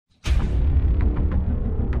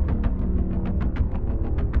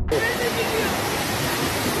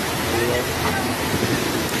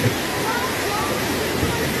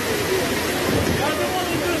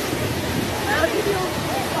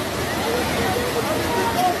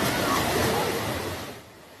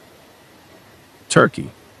Turkey.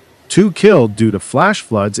 2 killed due to flash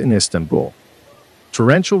floods in Istanbul.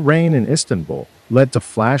 Torrential rain in Istanbul led to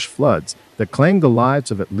flash floods that claimed the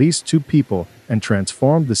lives of at least 2 people and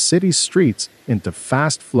transformed the city's streets into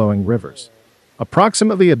fast-flowing rivers.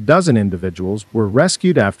 Approximately a dozen individuals were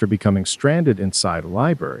rescued after becoming stranded inside a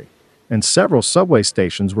library, and several subway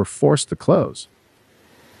stations were forced to close.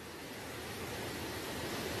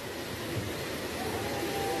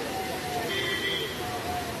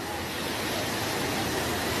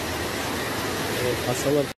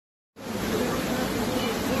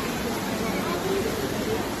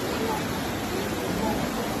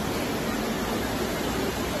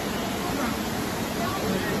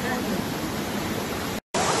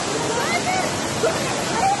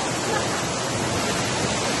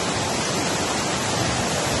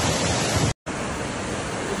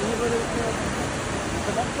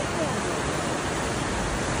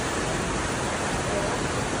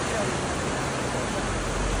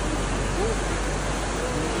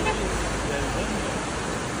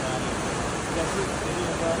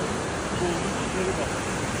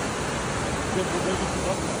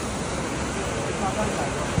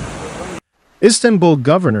 Istanbul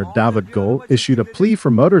Governor David Gül issued a plea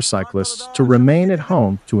for motorcyclists to remain at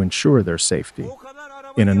home to ensure their safety.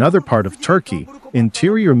 In another part of Turkey,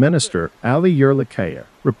 Interior Minister Ali Yerlikaya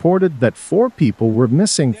reported that 4 people were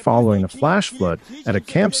missing following a flash flood at a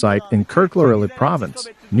campsite in Kırklareli province,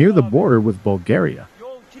 near the border with Bulgaria.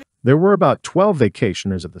 There were about 12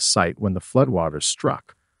 vacationers at the site when the floodwaters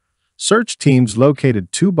struck. Search teams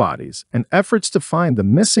located 2 bodies, and efforts to find the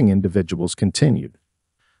missing individuals continued.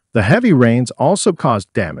 The heavy rains also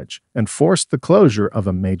caused damage and forced the closure of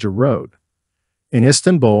a major road. In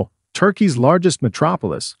Istanbul, Turkey's largest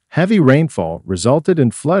metropolis, heavy rainfall resulted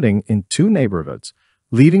in flooding in 2 neighborhoods,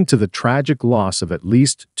 leading to the tragic loss of at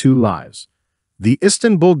least 2 lives. The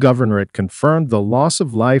Istanbul governorate confirmed the loss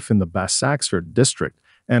of life in the Başakşehir district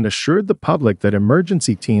and assured the public that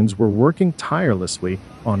emergency teams were working tirelessly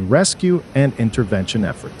on rescue and intervention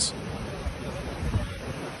efforts.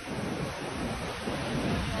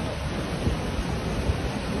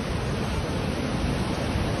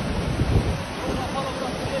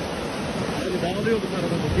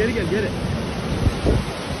 Geri gel, geri.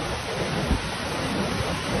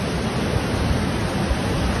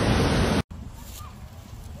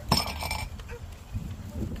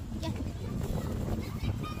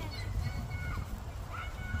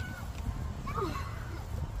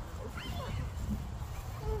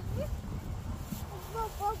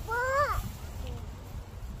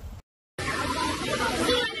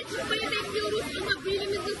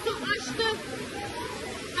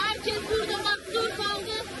 Herkes burada mahsur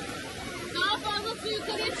kaldı. Daha fazla su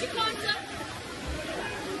yukarıya çıkarsa.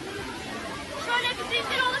 Şöyle bir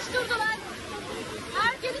zincir oluşturdular.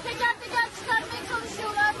 Herkesi teker teker çıkartmaya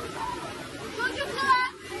çalışıyorlar. Çocuklar.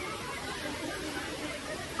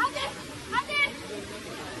 Hadi, hadi.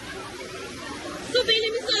 Su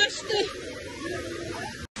belimizi aştı.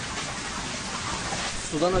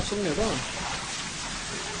 Sudan açılmıyor değil mi?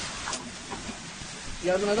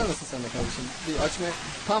 Yardım eder misin sen de kardeşim? Bir açmaya...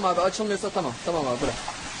 Tamam abi, açılmıyorsa tamam. Tamam abi, bırak.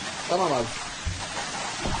 Tamam abi.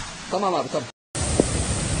 Tamam abi, tamam.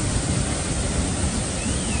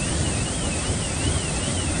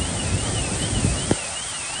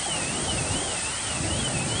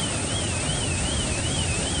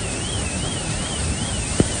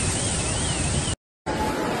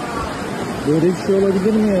 Böyle bir şey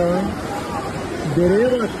olabilir mi ya?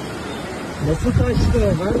 Dereye bak. Nasıl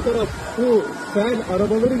taştı? Her taraf su, sel,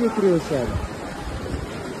 arabaları getiriyor sel.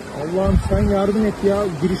 Allah'ım sen yardım et ya,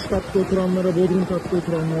 giriş katta oturanlara, bodrum katta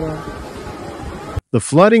oturanlara. The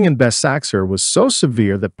flooding in Başakşehir was so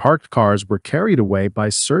severe that parked cars were carried away by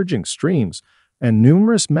surging streams, and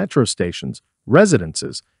numerous metro stations,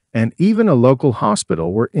 residences, and even a local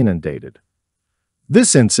hospital were inundated.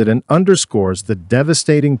 This incident underscores the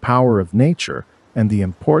devastating power of nature and the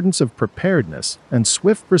importance of preparedness and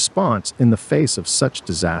swift response in the face of such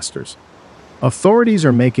disasters. Authorities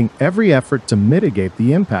are making every effort to mitigate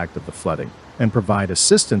the impact of the flooding and provide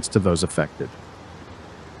assistance to those affected.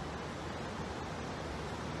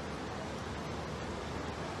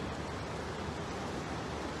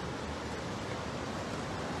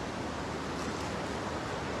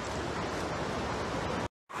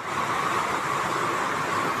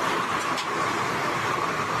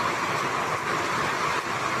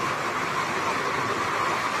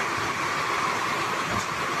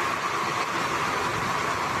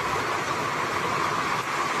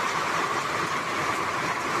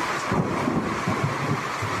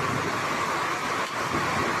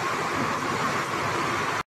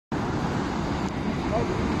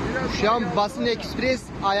 Şu an Basın Ekspres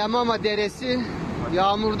Ayamama Deresi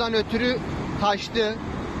yağmurdan ötürü taştı.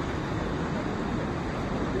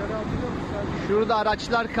 Şurada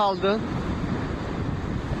araçlar kaldı.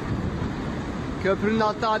 Köprünün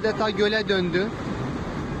altı adeta göle döndü.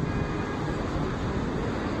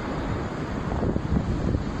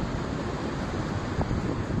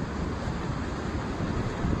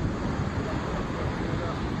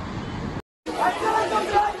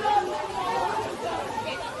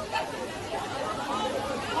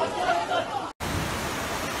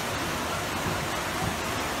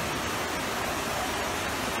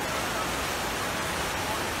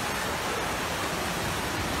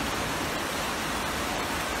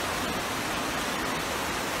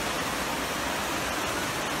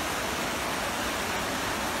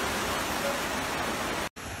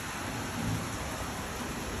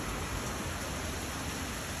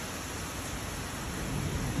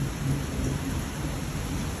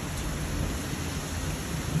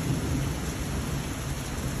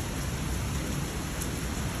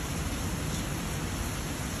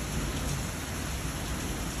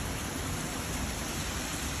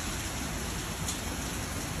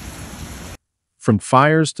 From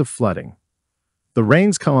fires to flooding. The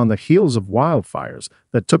rains come on the heels of wildfires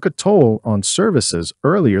that took a toll on services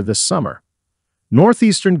earlier this summer.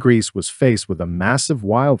 Northeastern Greece was faced with a massive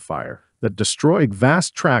wildfire that destroyed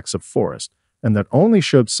vast tracts of forest and that only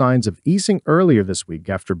showed signs of easing earlier this week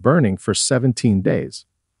after burning for 17 days.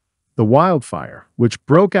 The wildfire, which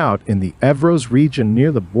broke out in the Evros region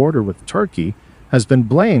near the border with Turkey, has been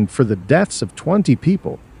blamed for the deaths of 20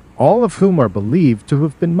 people, all of whom are believed to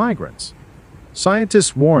have been migrants.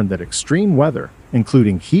 Scientists warn that extreme weather,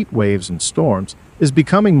 including heat waves and storms, is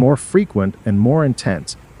becoming more frequent and more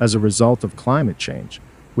intense as a result of climate change,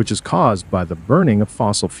 which is caused by the burning of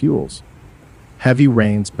fossil fuels. Heavy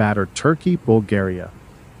rains battered Turkey, Bulgaria.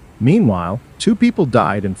 Meanwhile, 2 people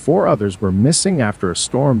died and 4 others were missing after a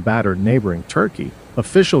storm battered neighboring Turkey,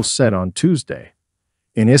 officials said on Tuesday.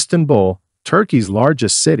 In Istanbul, Turkey's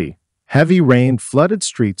largest city, heavy rain flooded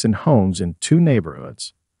streets and homes in 2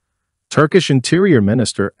 neighborhoods. Turkish Interior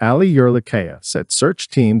Minister Ali Yerlikaya said search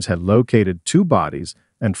teams had located 2 bodies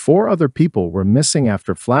and 4 other people were missing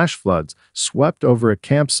after flash floods swept over a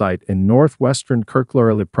campsite in northwestern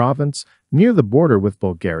Kırklareli province near the border with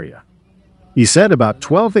Bulgaria. He said about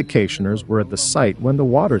 12 vacationers were at the site when the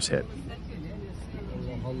waters hit.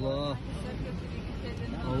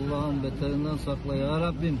 Allah'ın beterinden sakla ya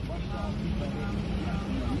Rabbim.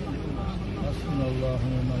 Hasbunallahu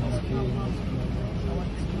ve ni'mel vekil.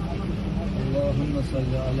 Allahümme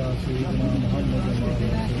salli ala seyyidina Muhammedin ve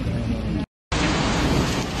ala seyyidina Muhammed.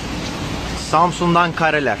 Samsun'dan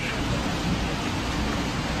kareler.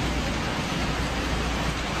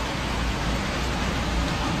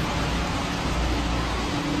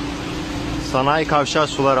 Sanayi kavşağı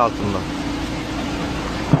sular altında.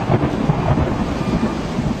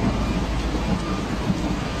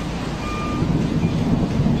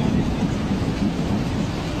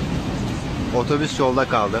 Otobüs yolda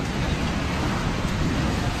kaldı.